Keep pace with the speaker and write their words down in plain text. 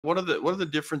What are the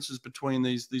differences between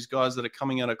these guys that are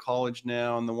coming out of college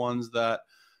now and the ones that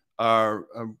are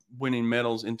winning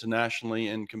medals internationally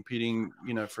and competing,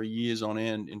 for years on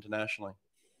end internationally?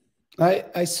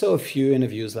 I saw a few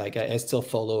interviews. Like I still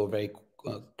follow very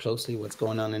closely what's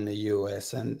going on in the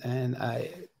US, and I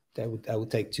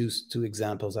would take two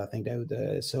examples. I think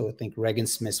I think Regan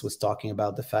Smith was talking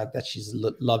about the fact that she's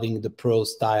loving the pro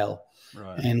style.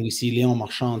 Right. And we see Léon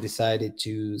Marchand decided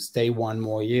to stay one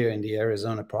more year in the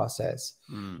Arizona process.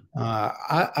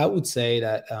 I would say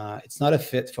that it's not a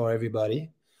fit for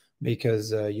everybody,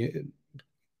 because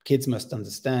kids must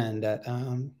understand that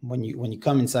when you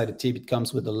come inside a team, it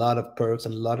comes with a lot of perks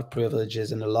and a lot of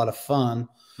privileges and a lot of fun,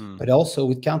 but also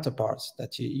with counterparts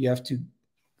that you have to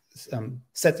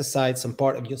set aside some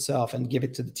part of yourself and give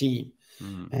it to the team.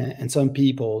 And some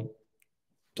people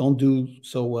don't do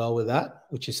so well with that,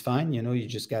 which is fine. You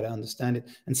just got to understand it.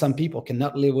 And some people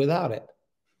cannot live without it.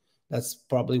 That's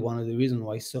probably one of the reasons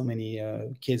why so many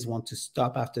kids want to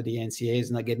stop after the NCAAs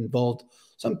and not get involved.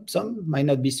 Some might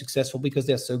not be successful because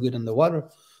they're so good in the water,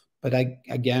 but I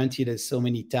guarantee there's so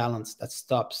many talents that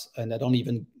stops and that don't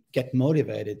even get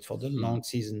motivated for the long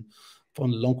season, for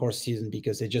the long course season,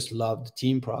 because they just love the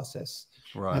team process.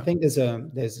 Right. I think there's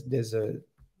a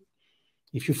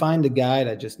if you find a guy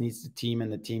that just needs the team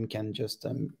and the team can just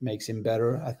makes him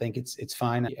better, I think it's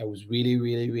fine. I was really,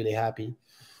 really, really happy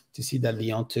to see that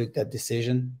Leon took that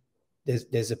decision.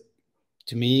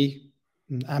 To me,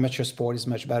 amateur sport is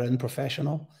much better than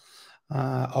professional,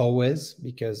 always,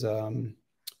 because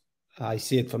I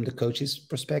see it from the coach's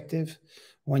perspective.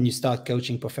 When you start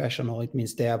coaching professional, it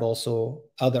means they have also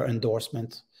other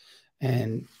endorsement.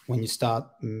 And when you start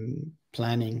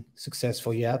planning success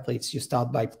for your athletes, you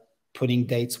start by putting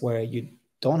dates where you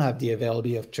don't have the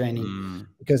availability of training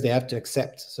because they have to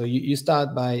accept. So you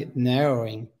start by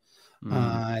narrowing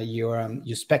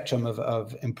your spectrum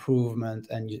of improvement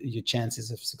and your chances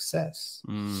of success.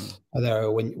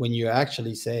 Although when you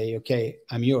actually say, okay,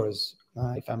 I'm yours.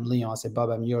 If I'm Leon, I say, Bob,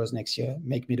 I'm yours next year.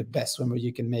 Make me the best swimmer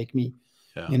you can make me,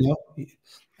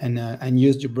 and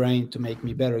use your brain to make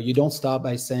me better. You don't start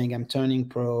by saying, I'm turning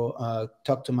pro,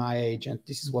 talk to my agent.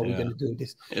 This is what we're going to do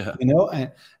this,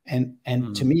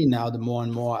 and to me now, the more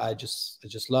and more, I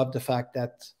just love the fact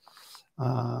that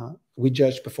we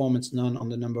judge performance not on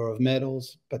the number of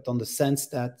medals, but on the sense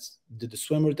that the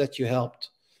swimmer that you helped,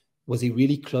 was he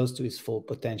really close to his full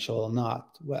potential or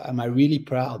not? Well, am I really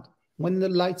proud when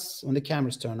the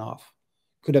cameras turn off?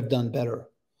 Could have done better.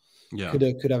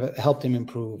 Could have helped him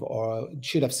improve, or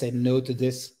should have said no to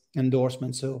this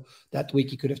endorsement. So that week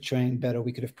he could have trained better.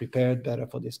 We could have prepared better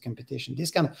for this competition.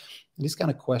 These kind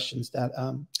of questions that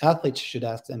athletes should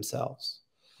ask themselves.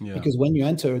 Because when you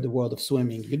enter the world of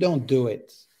swimming, you don't do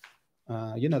it.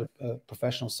 You're not a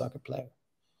professional soccer player.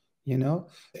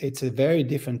 It's a very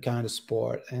different kind of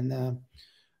sport. And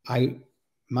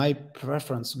my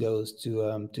preference goes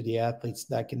to the athletes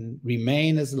that can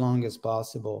remain as long as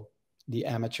possible the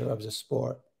amateur of the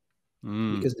sport.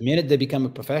 Because the minute they become a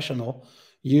professional,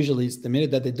 usually it's the minute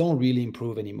that they don't really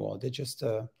improve anymore. They just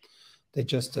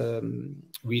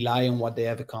rely on what they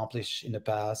have accomplished in the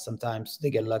past. Sometimes they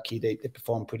get lucky, they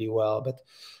perform pretty well, but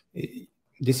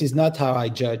this is not how I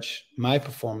judge my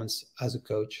performance as a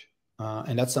coach.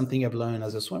 And that's something I've learned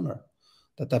as a swimmer,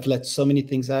 that I've let so many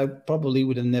things I probably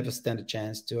would have never stand a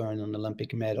chance to earn an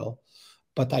Olympic medal,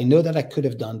 but I know that I could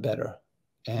have done better.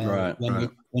 And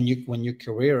when your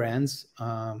career ends,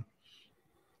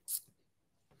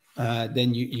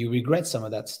 then you regret some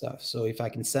of that stuff. So if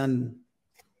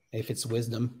it's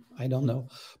wisdom, I don't know,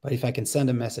 but if I can send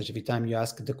a message every time you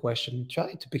ask the question,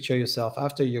 try to picture yourself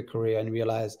after your career and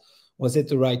realize, was it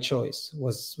the right choice?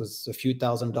 Was a few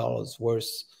 $1,000s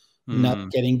worth not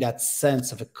getting that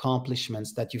sense of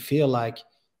accomplishments that you feel like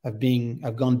I've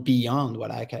gone beyond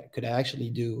what I could actually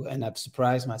do, and I've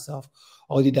surprised myself?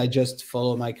 Or did I just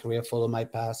follow my career, follow my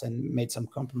path, and made some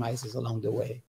compromises along the way?